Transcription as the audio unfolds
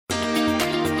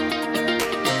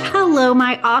Hello,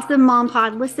 my awesome Mom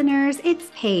Pod listeners.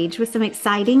 It's Paige with some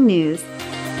exciting news.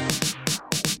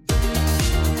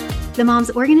 The Mom's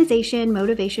Organization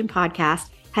Motivation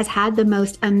Podcast has had the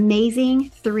most amazing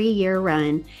 3-year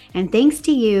run. And thanks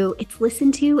to you, it's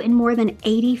listened to in more than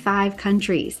 85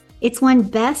 countries. It's won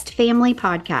Best Family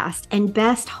Podcast and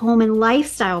Best Home and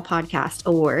Lifestyle Podcast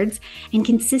awards and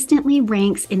consistently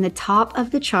ranks in the top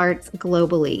of the charts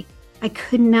globally. I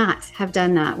could not have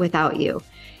done that without you.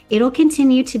 It'll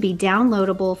continue to be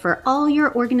downloadable for all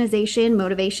your organization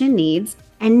motivation needs.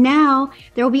 And now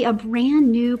there will be a brand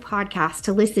new podcast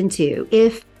to listen to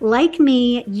if, like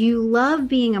me, you love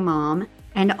being a mom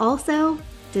and also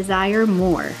desire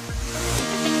more.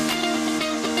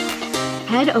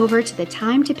 Head over to the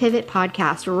Time to Pivot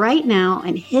podcast right now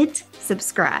and hit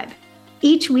subscribe.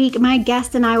 Each week, my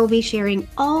guest and I will be sharing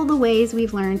all the ways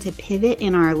we've learned to pivot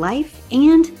in our life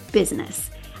and business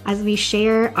as we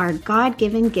share our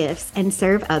God-given gifts and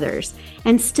serve others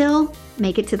and still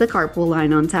make it to the carpool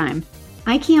line on time.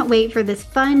 I can't wait for this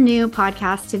fun new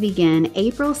podcast to begin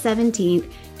April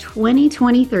 17th,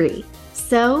 2023.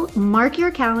 So mark your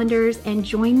calendars and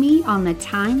join me on the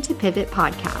Time to Pivot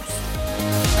podcast.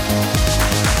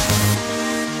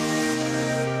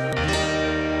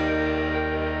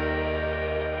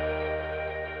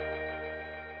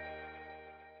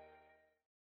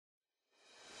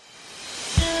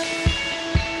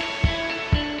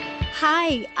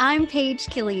 Hi, I'm Paige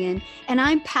Killian, and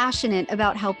I'm passionate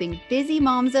about helping busy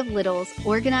moms of littles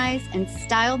organize and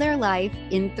style their life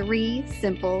in 3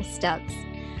 simple steps.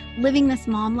 Living this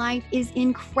mom life is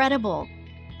incredible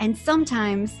and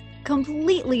sometimes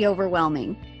completely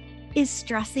overwhelming. Is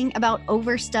stressing about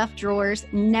overstuffed drawers,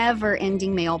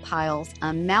 never-ending mail piles,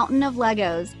 a mountain of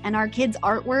Legos, and our kids'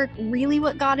 artwork really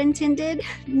what God intended?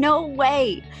 No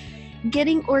way!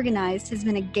 Getting organized has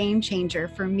been a game changer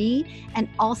for me and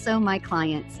also my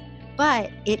clients, but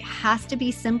it has to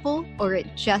be simple or it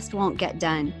just won't get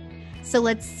done. So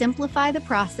let's simplify the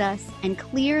process and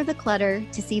clear the clutter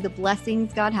to see the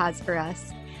blessings God has for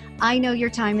us. I know your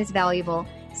time is valuable,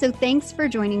 so thanks for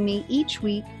joining me each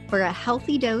week for a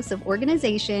healthy dose of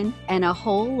organization and a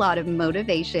whole lot of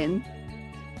motivation.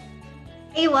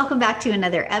 Hey, welcome back to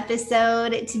another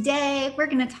episode. Today, we're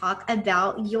going to talk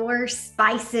about your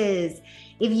spices.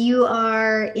 If you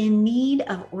are in need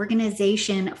of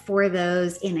organization for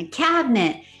those in a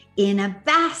cabinet, in a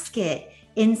basket,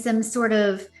 in some sort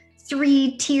of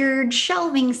 3-tiered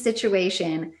shelving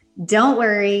situation, don't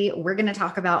worry. We're going to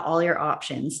talk about all your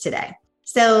options today.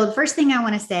 So the first thing I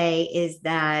want to say is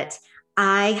that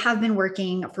I have been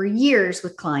working for years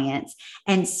with clients,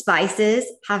 and spices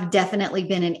have definitely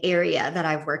been an area that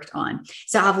I've worked on.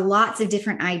 So I have lots of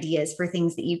different ideas for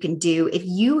things that you can do. If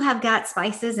you have got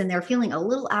spices and they're feeling a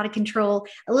little out of control,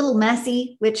 a little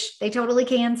messy, which they totally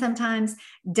can sometimes,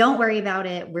 don't worry about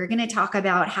it. We're going to talk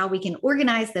about how we can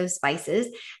organize those spices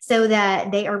so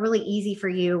that they are really easy for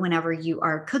you whenever you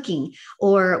are cooking,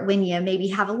 or when you maybe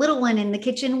have a little one in the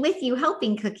kitchen with you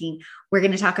helping cooking. We're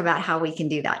going to talk about how we can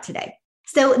do that today.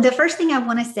 So the first thing I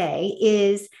want to say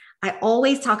is I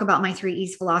always talk about my 3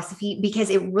 E's philosophy because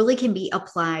it really can be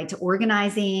applied to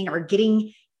organizing or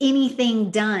getting anything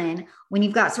done when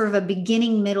you've got sort of a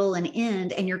beginning, middle, and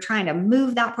end, and you're trying to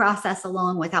move that process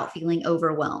along without feeling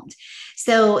overwhelmed.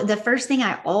 So the first thing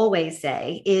I always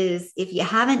say is if you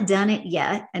haven't done it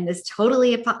yet, and this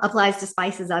totally applies to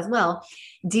spices as well,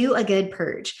 do a good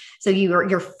purge. So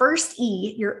your first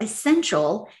E, your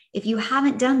essential, if you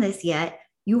haven't done this yet,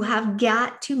 you have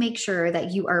got to make sure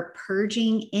that you are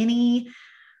purging any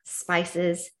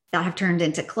spices that have turned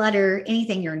into clutter,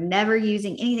 anything you're never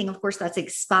using, anything, of course, that's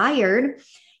expired.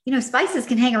 You know, spices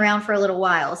can hang around for a little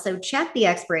while, so check the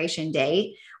expiration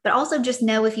date, but also just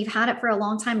know if you've had it for a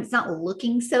long time, it's not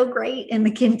looking so great in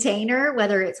the container,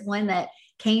 whether it's one that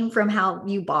came from how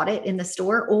you bought it in the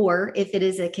store, or if it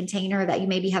is a container that you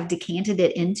maybe have decanted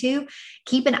it into,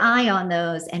 keep an eye on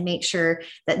those and make sure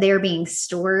that they're being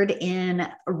stored in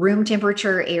a room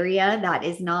temperature area that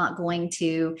is not going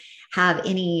to have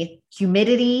any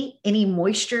humidity, any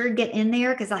moisture get in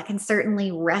there, because that can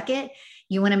certainly wreck it.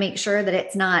 You want to make sure that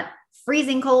it's not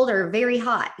freezing cold or very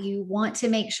hot. You want to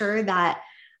make sure that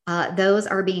those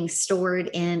are being stored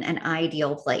in an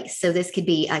ideal place. So this could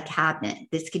be a cabinet,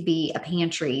 this could be a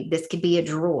pantry, this could be a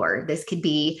drawer, this could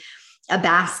be a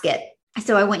basket.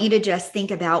 So I want you to just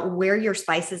think about where your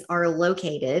spices are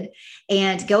located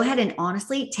and go ahead and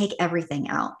honestly take everything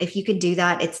out. If you could do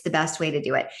that, it's the best way to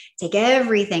do it. Take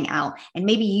everything out. And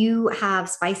maybe you have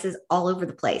spices all over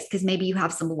the place because maybe you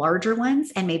have some larger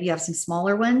ones and maybe you have some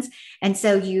smaller ones. And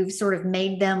so you've sort of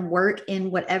made them work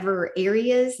in whatever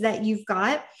areas that you've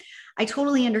got. I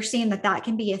totally understand that that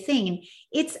can be a thing. And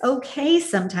it's okay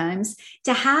sometimes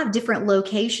to have different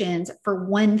locations for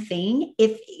one thing.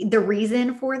 If the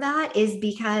reason for that is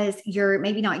because you're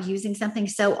maybe not using something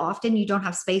so often, you don't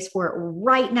have space for it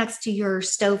right next to your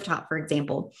stovetop, for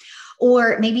example.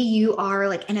 Or maybe you are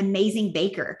like an amazing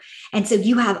baker. And so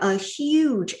you have a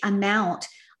huge amount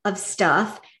of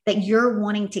stuff that you're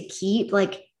wanting to keep,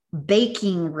 like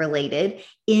baking related,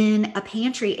 in a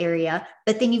pantry area,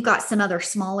 but then you've got some other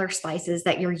smaller spices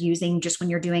that you're using just when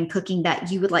you're doing cooking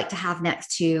that you would like to have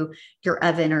next to your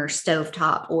oven or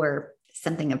stovetop or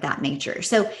something of that nature.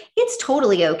 So it's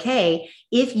totally okay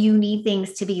if you need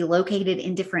things to be located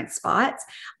in different spots.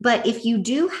 But if you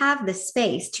do have the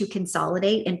space to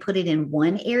consolidate and put it in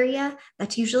one area,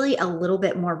 that's usually a little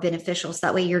bit more beneficial. So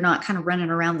that way you're not kind of running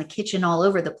around the kitchen all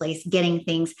over the place getting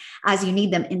things as you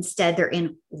need them. Instead, they're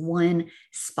in one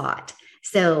spot.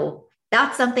 So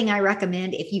that's something I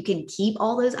recommend if you can keep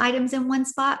all those items in one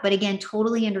spot. But again,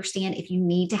 totally understand if you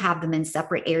need to have them in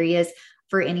separate areas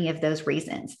for any of those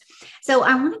reasons. So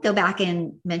I want to go back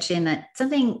and mention that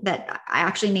something that I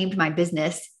actually named my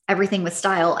business, Everything with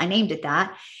Style. I named it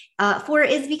that for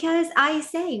is because I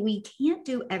say we can't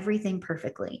do everything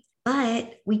perfectly,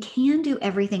 but we can do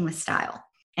everything with style.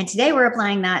 And today we're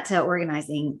applying that to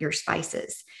organizing your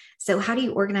spices. So how do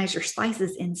you organize your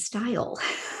spices in style?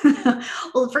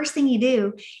 Well, the first thing you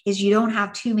do is you don't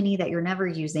have too many that you're never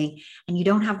using, and you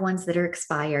don't have ones that are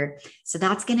expired. So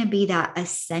that's going to be that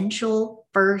essential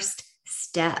first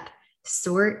step.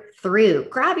 Sort through,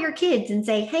 grab your kids and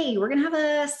say, hey, we're going to have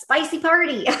a spicy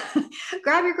party.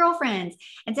 Grab your girlfriends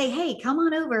and say, hey, come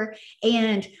on over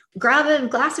and grab a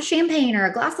glass of champagne or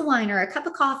a glass of wine or a cup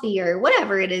of coffee or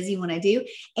whatever it is you want to do.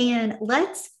 And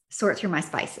let's sort through my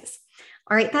spices.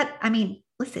 All right.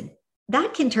 Listen,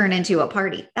 that can turn into a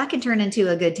party. That can turn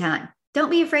into a good time. Don't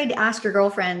be afraid to ask your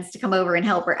girlfriends to come over and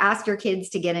help, or ask your kids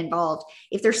to get involved.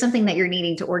 If there's something that you're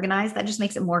needing to organize, that just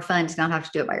makes it more fun to not have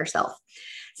to do it by yourself.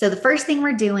 So the first thing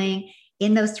we're doing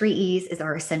in those 3 E's is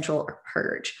our essential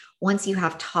purge. Once you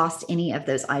have tossed any of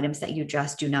those items that you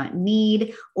just do not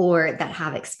need or that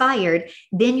have expired,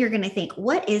 then you're going to think,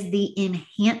 what is the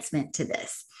enhancement to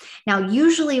this? Now,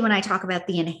 usually when I talk about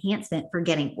the enhancement for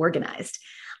getting organized,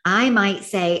 I might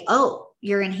say, oh,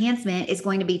 your enhancement is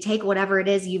going to be take whatever it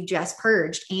is you've just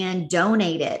purged and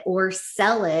donate it or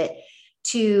sell it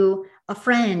to a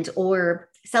friend or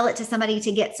sell it to somebody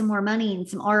to get some more money and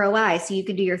some ROI so you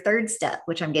can do your third step,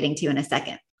 which I'm getting to in a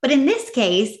second. But in this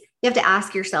case, you have to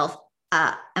ask yourself,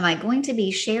 am I going to be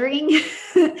sharing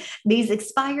these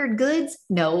expired goods?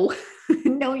 No,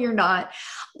 no, you're not.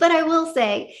 But I will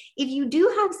say, if you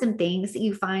do have some things that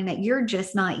you find that you're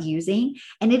just not using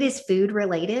and it is food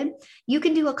related, you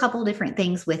can do a couple different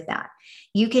things with that.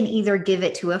 You can either give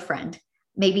it to a friend.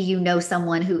 Maybe you know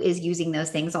someone who is using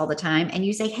those things all the time and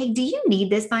you say, hey, do you need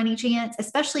this by any chance?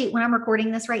 Especially when I'm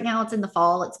recording this right now, it's in the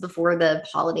fall, it's before the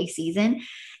holiday season.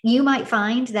 You might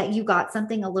find that you got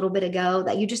something a little bit ago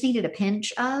that you just needed a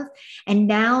pinch of, and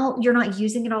now you're not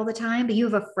using it all the time, but you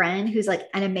have a friend who's like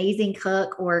an amazing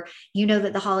cook, or you know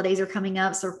that the holidays are coming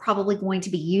up, so they're probably going to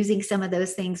be using some of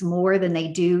those things more than they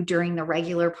do during the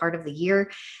regular part of the year.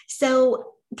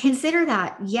 So consider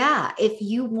that. Yeah, if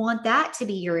you want that to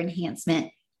be your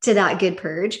enhancement to that good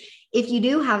purge, if you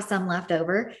do have some left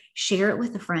over, share it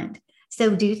with a friend.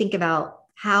 So do think about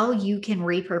how you can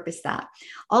repurpose that.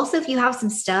 Also, if you have some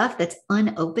stuff that's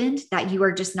unopened that you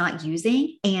are just not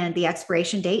using and the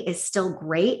expiration date is still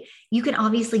great, you can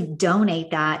obviously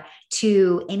donate that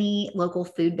to any local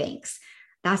food banks.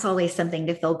 That's always something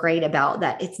to feel great about,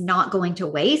 that it's not going to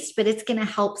waste, but it's going to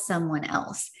help someone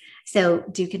else. So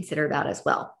do consider that as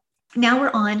well. Now we're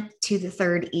on to the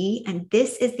third E, and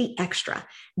this is the extra.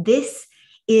 This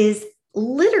is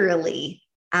literally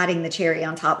adding the cherry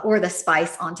on top, or the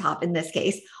spice on top in this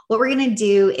case. What we're going to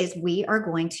do is we are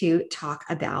going to talk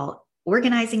about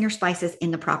organizing your spices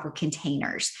in the proper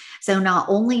containers. So not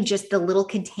only just the little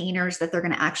containers that they're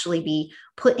going to actually be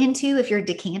put into if you're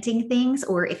decanting things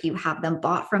or if you have them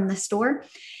bought from the store,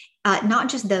 not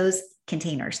just those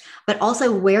containers, but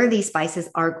also where these spices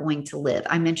are going to live.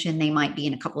 I mentioned they might be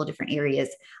in a couple of different areas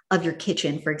of your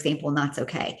kitchen, for example, and that's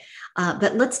okay.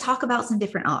 But let's talk about some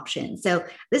different options. So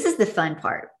this is the fun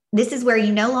part. This is where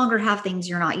you no longer have things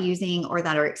you're not using or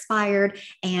that are expired.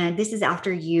 And this is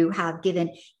after you have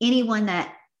given anyone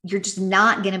that you're just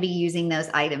not going to be using those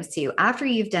items to. After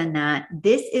you've done that,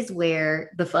 this is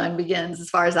where the fun begins as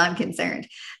far as I'm concerned.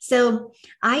 So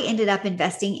I ended up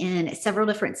investing in several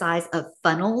different size of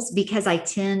funnels because I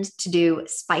tend to do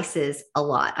spices a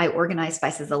lot. I organize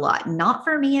spices a lot, not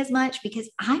for me as much because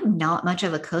I'm not much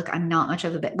of a cook. I'm not much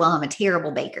of I'm a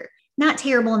terrible baker. Not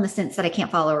terrible in the sense that I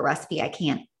can't follow a recipe. I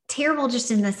can't. Terrible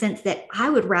just in the sense that I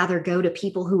would rather go to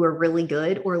people who are really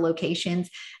good or locations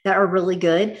that are really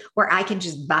good where I can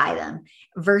just buy them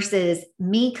versus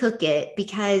me cook it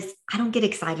because I don't get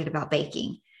excited about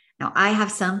baking. Now, I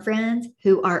have some friends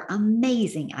who are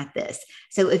amazing at this.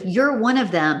 So if you're one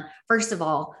of them, first of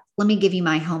all, let me give you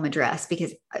my home address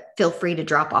because feel free to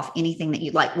drop off anything that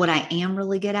you'd like. What I am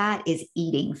really good at is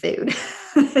eating food.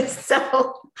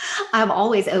 So I'm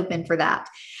always open for that.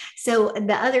 So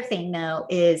the other thing though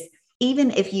is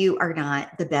even if you are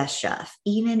not the best chef,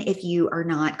 even if you are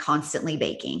not constantly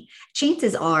baking,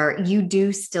 chances are you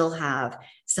do still have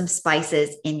some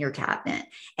spices in your cabinet.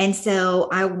 And so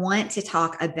I want to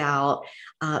talk about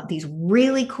these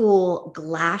really cool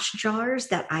glass jars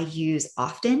that I use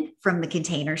often from the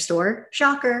Container Store.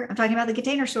 Shocker, I'm talking about the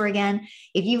Container Store again.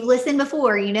 If you've listened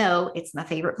before, you know it's my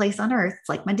favorite place on earth. It's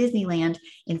like my Disneyland.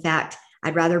 In fact,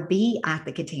 I'd rather be at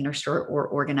the Container Store or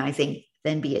organizing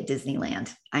than be at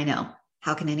Disneyland. I know.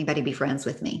 How can anybody be friends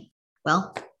with me?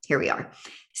 Well, here we are.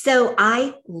 So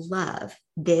I love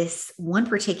this one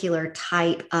particular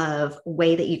type of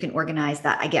way that you can organize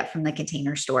that I get from the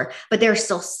Container Store, but there are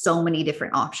still so many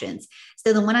different options.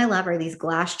 So the one I love are these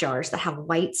glass jars that have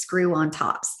white screw on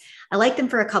tops. I like them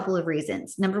for a couple of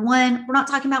reasons. Number one, we're not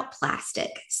talking about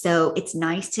plastic. So it's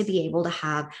nice to be able to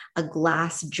have a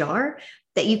glass jar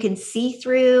that you can see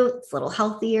through. It's a little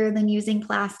healthier than using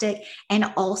plastic.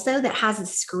 And also that has a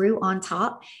screw on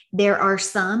top. There are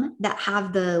some that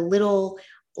have the little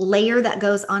layer that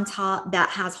goes on top that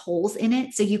has holes in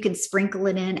it. So you can sprinkle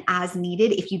it in as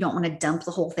needed if you don't want to dump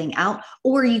the whole thing out,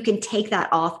 or you can take that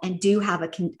off and do have a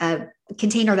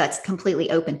container that's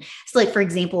completely open. So like, for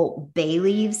example, bay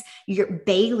leaves,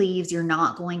 you're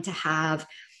not going to have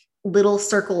little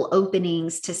circle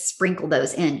openings to sprinkle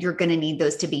those in. You're going to need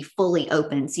those to be fully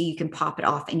open so you can pop it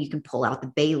off and you can pull out the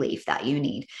bay leaf that you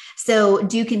need. So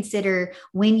do consider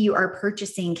when you are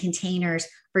purchasing containers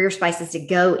for your spices to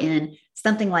go in,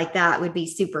 something like that would be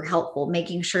super helpful,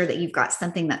 making sure that you've got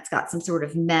something that's got some sort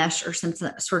of mesh or some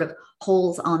sort of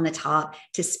holes on the top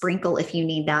to sprinkle if you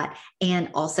need that. And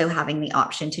also having the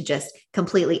option to just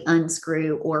completely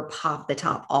unscrew or pop the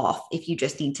top off if you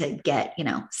just need to get,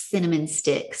 cinnamon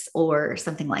sticks or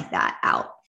something like that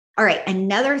out. All right.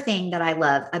 Another thing that I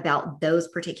love about those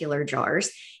particular jars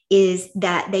is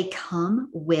that they come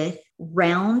with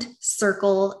round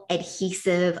circle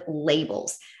adhesive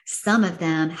labels. Some of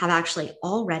them have actually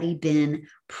already been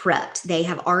prepped. They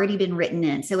have already been written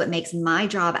in. So it makes my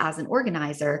job as an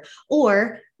organizer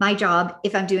or my job,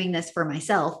 if I'm doing this for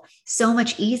myself, so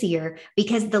much easier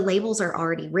because the labels are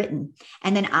already written.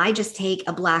 And then I just take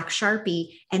a black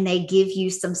Sharpie and they give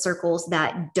you some circles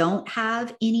that don't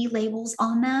have any labels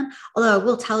on them. Although I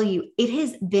will tell you, it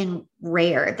has been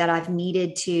rare that I've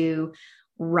needed to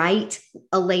write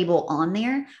a label on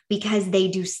there because they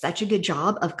do such a good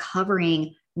job of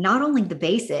covering not only the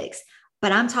basics,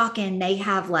 but I'm talking they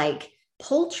have like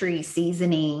poultry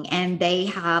seasoning and they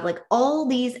have like all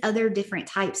these other different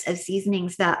types of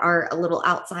seasonings that are a little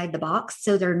outside the box.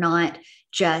 So they're not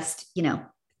just,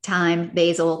 thyme,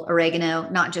 basil, oregano,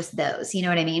 not just those, you know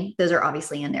what I mean? Those are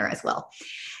obviously in there as well.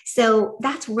 So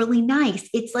that's really nice.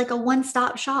 It's like a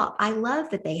one-stop shop. I love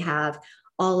that they have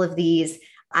all of these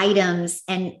items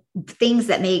and things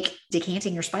that make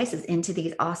decanting your spices into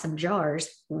these awesome jars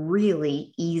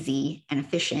really easy and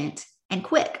efficient and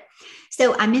quick.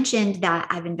 So I mentioned that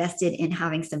I've invested in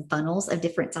having some funnels of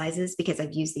different sizes because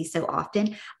I've used these so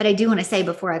often. But I do want to say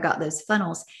before I got those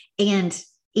funnels, and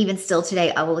even still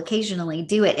today, I will occasionally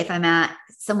do it if I'm at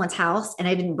someone's house and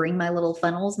I didn't bring my little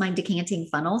funnels, my decanting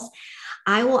funnels,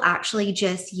 I will actually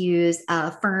just use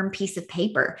a firm piece of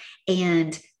paper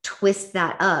and twist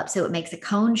that up so it makes a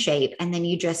cone shape. And then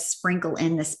you just sprinkle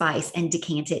in the spice and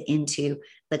decant it into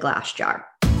the glass jar.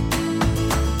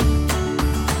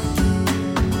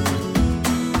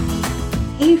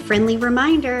 A friendly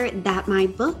reminder that my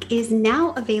book is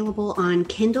now available on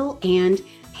Kindle and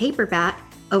paperback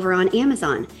over on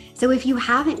Amazon. So if you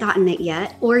haven't gotten it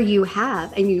yet, or you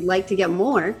have and you'd like to get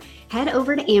more, head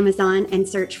over to Amazon and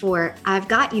search for I've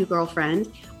Got You,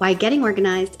 Girlfriend, Why Getting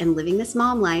Organized and Living This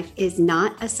Mom Life is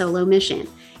Not a Solo Mission.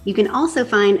 You can also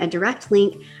find a direct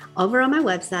link over on my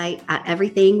website at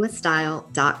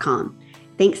everythingwithstyle.com.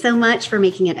 Thanks so much for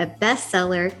making it a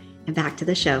bestseller, and back to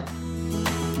the show.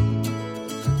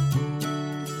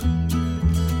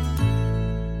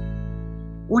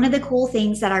 One of the cool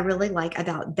things that I really like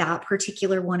about that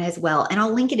particular one as well, and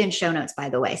I'll link it in show notes, by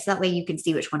the way, so that way you can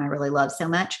see which one I really love so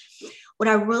much. What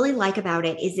I really like about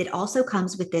it is it also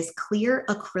comes with this clear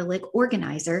acrylic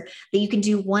organizer that you can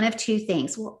do one of two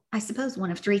things. Well, I suppose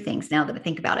one of three things now that I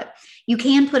think about it. You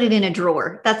can put it in a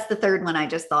drawer. That's the third one I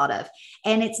just thought of.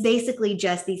 And it's basically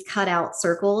just these cutout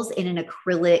circles in an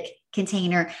acrylic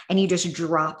container, and you just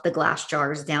drop the glass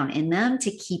jars down in them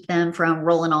to keep them from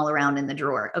rolling all around in the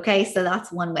drawer. Okay, so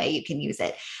that's one way you can use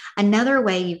it. Another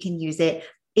way you can use it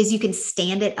is you can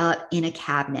stand it up in a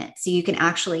cabinet. So you can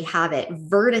actually have it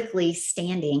vertically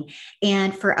standing.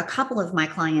 And for a couple of my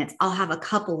clients, I'll have a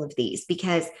couple of these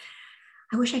because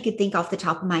I wish I could think off the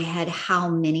top of my head how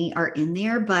many are in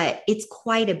there, but it's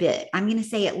quite a bit. I'm going to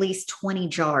say at least 20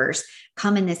 jars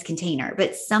come in this container,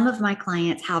 but some of my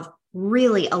clients have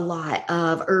really a lot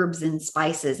of herbs and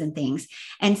spices and things.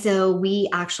 And so we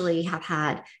actually have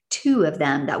had two of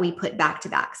them that we put back to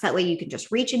back. So that way you can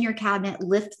just reach in your cabinet,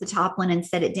 lift the top one and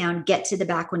set it down, get to the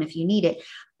back one if you need it.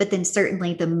 But then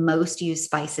certainly the most used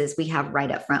spices we have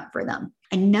right up front for them.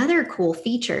 Another cool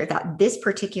feature that this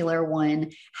particular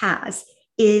one has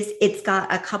is it's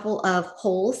got a couple of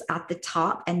holes at the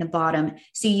top and the bottom.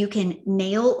 So you can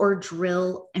nail or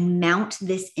drill and mount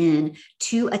this in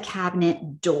to a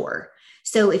cabinet door.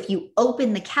 So if you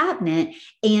open the cabinet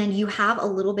and you have a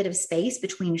little bit of space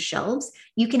between shelves,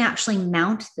 you can actually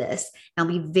mount this. Now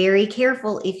be very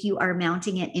careful if you are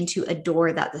mounting it into a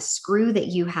door that the screw that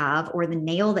you have or the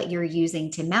nail that you're using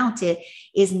to mount it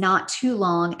is not too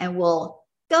long and will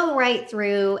go right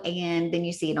through, and then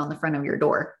you see it on the front of your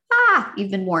door.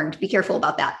 You've been warned. Be careful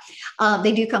about that.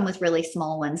 They do come with really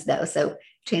small ones though. So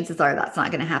chances are that's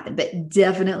not going to happen, but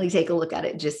definitely take a look at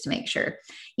it just to make sure.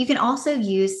 You can also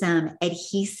use some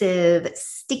adhesive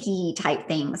sticky type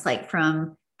things like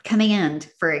from Command,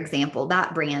 for example,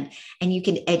 that brand, and you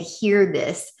can adhere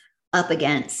this up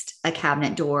against a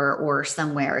cabinet door or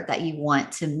somewhere that you want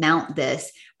to mount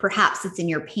this. Perhaps it's in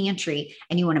your pantry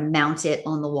and you want to mount it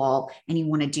on the wall and you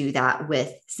want to do that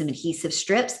with some adhesive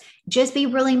strips. Just be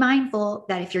really mindful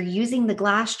that if you're using the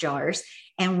glass jars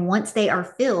and once they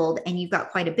are filled and you've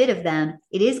got quite a bit of them,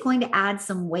 it is going to add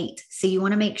some weight. So you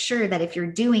want to make sure that if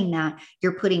you're doing that,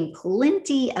 you're putting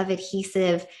plenty of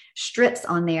adhesive strips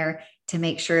on there to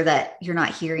make sure that you're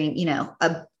not hearing,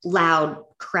 a loud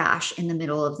crash in the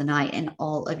middle of the night and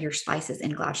all of your spices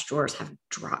in glass drawers have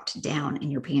dropped down in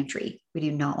your pantry. We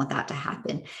do not want that to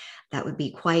happen. That would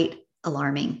be quite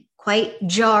alarming, quite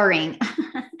jarring.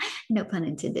 No pun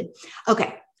intended.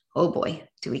 Okay. Oh boy.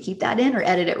 Do we keep that in or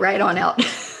edit it right on out?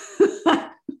 I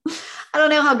don't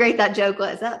know how great that joke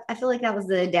was. I feel like that was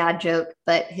the dad joke,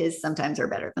 but his sometimes are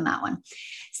better than that one.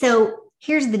 So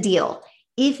here's the deal.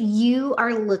 If you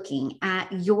are looking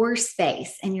at your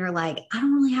space and you're like, I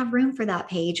don't really have room for that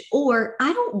page, or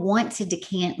I don't want to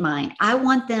decant mine. I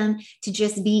want them to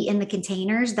just be in the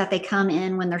containers that they come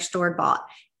in when they're stored bought.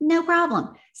 No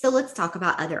problem. So let's talk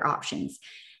about other options.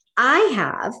 I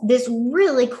have this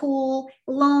really cool,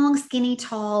 long, skinny,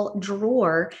 tall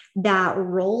drawer that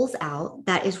rolls out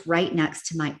that is right next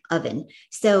to my oven.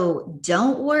 So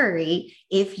don't worry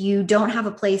if you don't have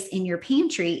a place in your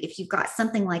pantry. If you've got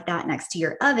something like that next to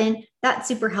your oven, that's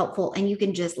super helpful. And you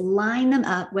can just line them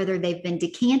up, whether they've been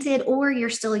decanted or you're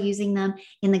still using them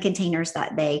in the containers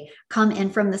that they come in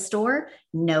from the store.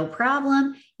 No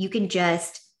problem. You can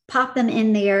just pop them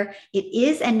in there. It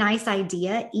is a nice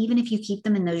idea, even if you keep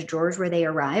them in those drawers where they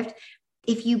arrived.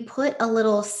 If you put a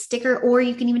little sticker, or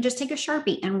you can even just take a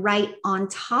Sharpie and write on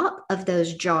top of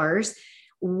those jars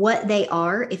what they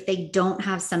are if they don't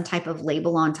have some type of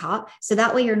label on top. So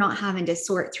that way you're not having to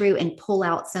sort through and pull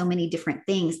out so many different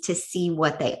things to see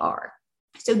what they are.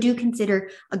 So do consider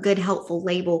a good helpful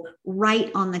label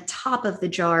right on the top of the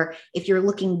jar if you're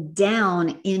looking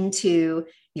down into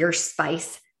your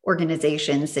spice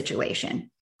organization situation.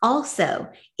 Also,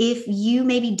 if you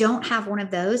maybe don't have one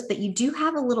of those, but you do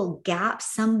have a little gap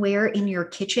somewhere in your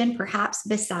kitchen, perhaps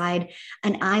beside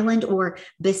an island or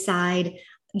beside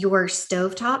your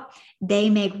stovetop, they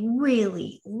make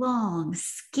really long,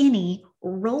 skinny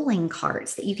rolling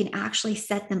carts that you can actually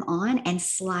set them on and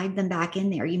slide them back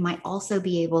in there. You might also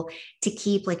be able to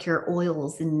keep like your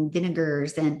oils and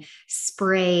vinegars and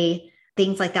spray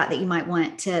things like that you might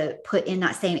want to put in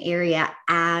that same area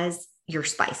as your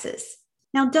spices.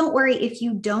 Now, don't worry if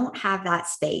you don't have that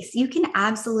space. You can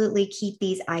absolutely keep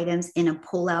these items in a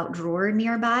pull-out drawer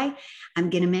nearby. I'm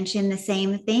going to mention the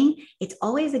same thing. It's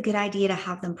always a good idea to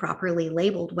have them properly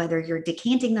labeled, whether you're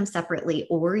decanting them separately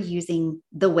or using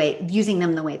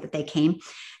them the way that they came.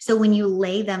 So when you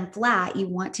lay them flat, you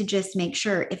want to just make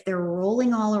sure if they're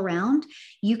rolling all around,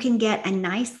 you can get a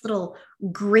nice little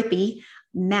grippy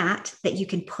mat that you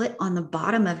can put on the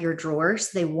bottom of your drawer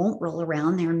so they won't roll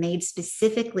around. They're made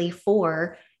specifically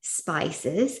for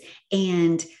spices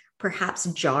and perhaps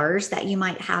jars that you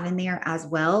might have in there as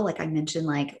well. Like I mentioned,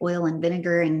 like oil and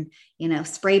vinegar and,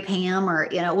 spray Pam or,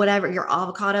 whatever, your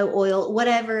avocado oil,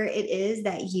 whatever it is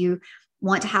that you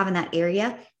want to have in that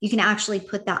area, you can actually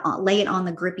put that on, lay it on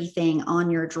the grippy thing on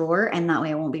your drawer. And that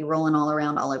way it won't be rolling all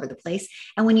around all over the place.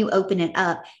 And when you open it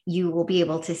up, you will be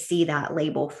able to see that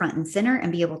label front and center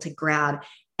and be able to grab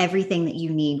everything that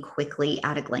you need quickly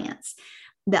at a glance.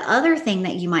 The other thing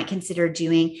that you might consider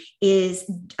doing is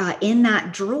in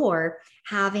that drawer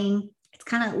having, it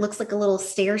kind of looks like a little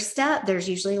stair step. There's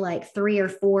usually like 3 or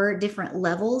 4 different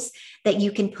levels that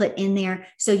you can put in there.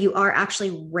 So you are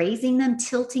actually raising them,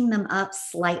 tilting them up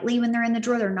slightly when they're in the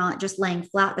drawer. They're not just laying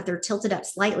flat, but they're tilted up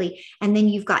slightly. And then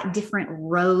you've got different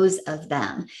rows of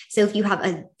them. So if you have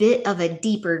a bit of a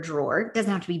deeper drawer, it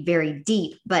doesn't have to be very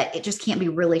deep, but it just can't be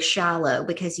really shallow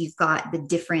because you've got the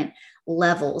different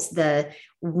levels, the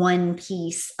one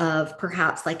piece of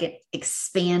perhaps like an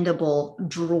expandable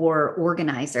drawer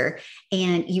organizer,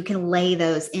 and you can lay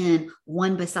those in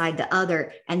one beside the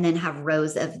other and then have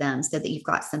rows of them so that you've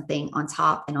got something on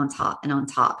top and on top and on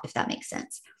top, if that makes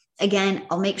sense. Again,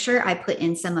 I'll make sure I put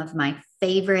in some of my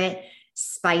favorite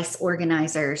spice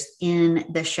organizers in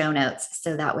the show notes.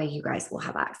 So that way you guys will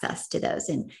have access to those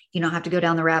and you don't have to go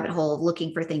down the rabbit hole of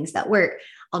looking for things that work.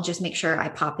 I'll just make sure I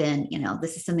pop in,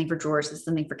 this is something for drawers, this is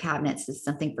something for cabinets, this is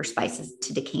something for spices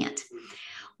to decant.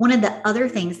 One of the other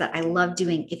things that I love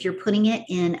doing, if you're putting it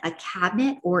in a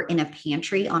cabinet or in a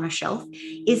pantry on a shelf,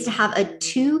 is to have a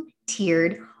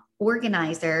 2-tiered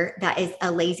organizer that is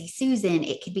a Lazy Susan.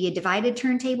 It could be a divided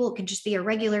turntable. It could just be a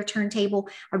regular turntable.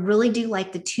 I really do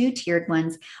like the 2-tiered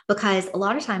ones because a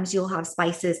lot of times you'll have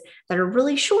spices that are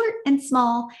really short and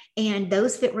small, and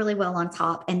those fit really well on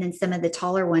top. And then some of the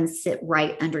taller ones sit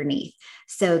right underneath.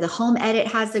 So the Home Edit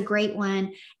has a great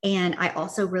one. And I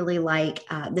also really like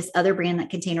this other brand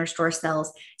that Container Store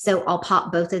sells. So I'll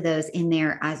pop both of those in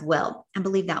there as well. I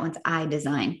believe that one's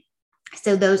iDesign.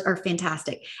 So those are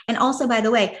fantastic. And also, by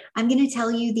the way, I'm going to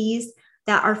tell you these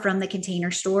that are from the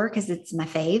Container Store because it's my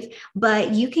fave,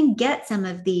 but you can get some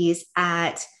of these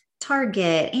at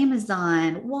Target,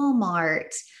 Amazon,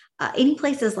 Walmart, any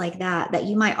places like that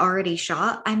you might already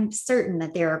shop. I'm certain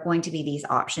that there are going to be these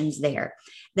options there.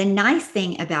 The nice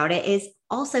thing about it is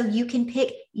also you can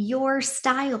pick your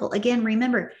style. Again,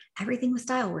 remember, everything with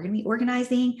style. We're going to be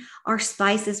organizing our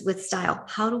spices with style.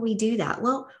 How do we do that?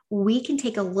 Well, we can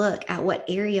take a look at what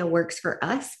area works for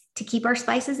us to keep our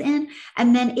spices in,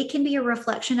 and then it can be a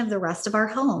reflection of the rest of our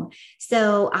home.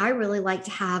 So I really like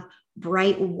to have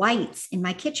bright whites in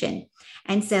my kitchen.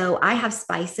 And so I have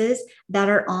spices that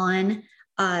are on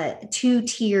a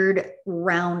 2-tiered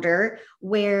rounder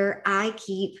where I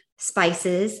keep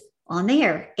spices on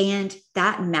there, and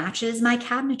that matches my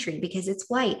cabinetry because it's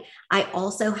white. I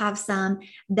also have some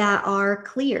that are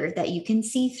clear that you can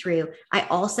see through. I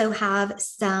also have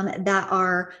some that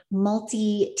are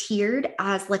multi-tiered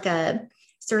as like a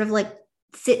sort of like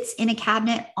sits in a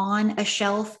cabinet on a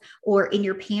shelf or in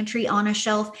your pantry on a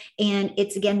shelf. And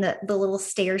it's again, the little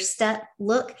stair step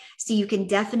look. So you can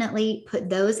definitely put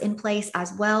those in place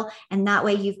as well. And that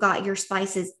way you've got your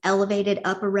spices elevated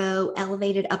up a row,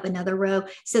 elevated up another row.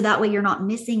 So that way you're not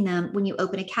missing them when you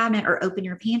open a cabinet or open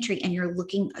your pantry and you're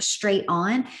looking straight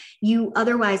on. You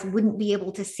otherwise wouldn't be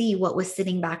able to see what was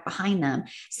sitting back behind them.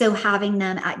 So having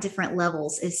them at different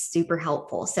levels is super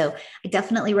helpful. So I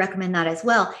definitely recommend that as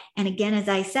well. And again, as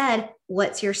I said,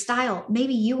 what's your style?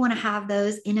 Maybe you want to have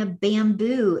those in a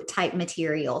bamboo type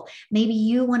material. Maybe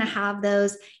you want to have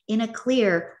those in a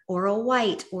clear or a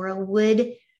white or a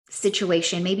wood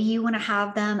situation. Maybe you want to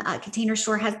have them. Container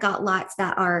Store has got lots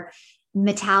that are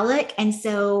metallic. And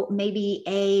so maybe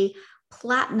a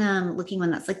platinum looking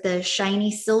one that's like the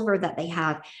shiny silver that they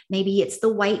have. Maybe it's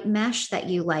the white mesh that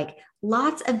you like.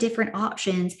 Lots of different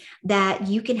options that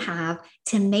you can have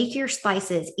to make your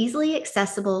spices easily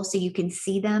accessible so you can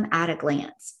see them at a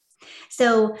glance.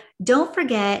 So don't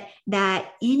forget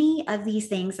that any of these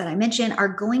things that I mentioned are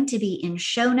going to be in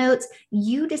show notes.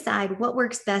 You decide what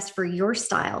works best for your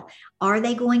style. Are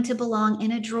they going to belong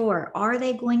in a drawer? Are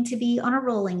they going to be on a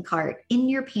rolling cart, in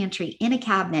your pantry, in a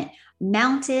cabinet,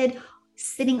 mounted,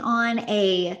 sitting on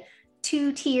a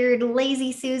 2-tiered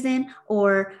Lazy Susan,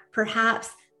 or perhaps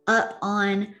up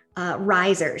on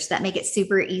risers that make it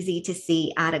super easy to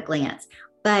see at a glance?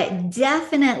 But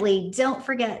definitely don't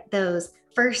forget those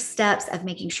first steps of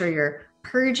making sure you're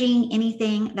purging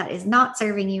anything that is not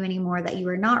serving you anymore, that you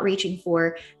are not reaching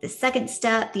for. The second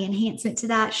step, the enhancement to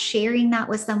that, sharing that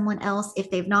with someone else if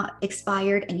they've not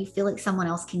expired and you feel like someone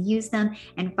else can use them.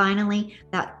 And finally,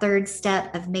 that third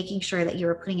step of making sure that you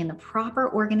are putting in the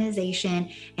proper organization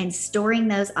and storing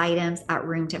those items at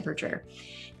room temperature.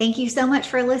 Thank you so much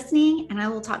for listening, and I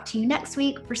will talk to you next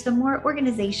week for some more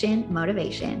organization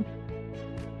motivation.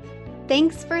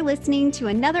 Thanks for listening to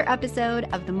another episode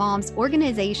of the Mom's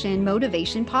Organization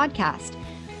Motivation Podcast.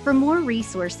 For more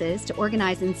resources to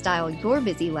organize and style your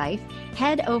busy life,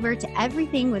 head over to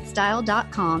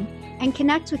everythingwithstyle.com and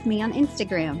connect with me on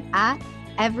Instagram at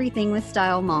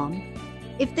everythingwithstylemom.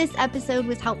 If this episode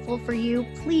was helpful for you,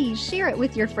 please share it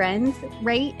with your friends,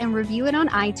 rate and review it on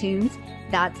iTunes,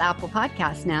 that's Apple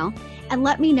Podcasts now, and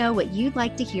let me know what you'd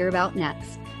like to hear about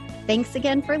next. Thanks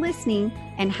again for listening,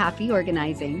 and happy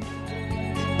organizing.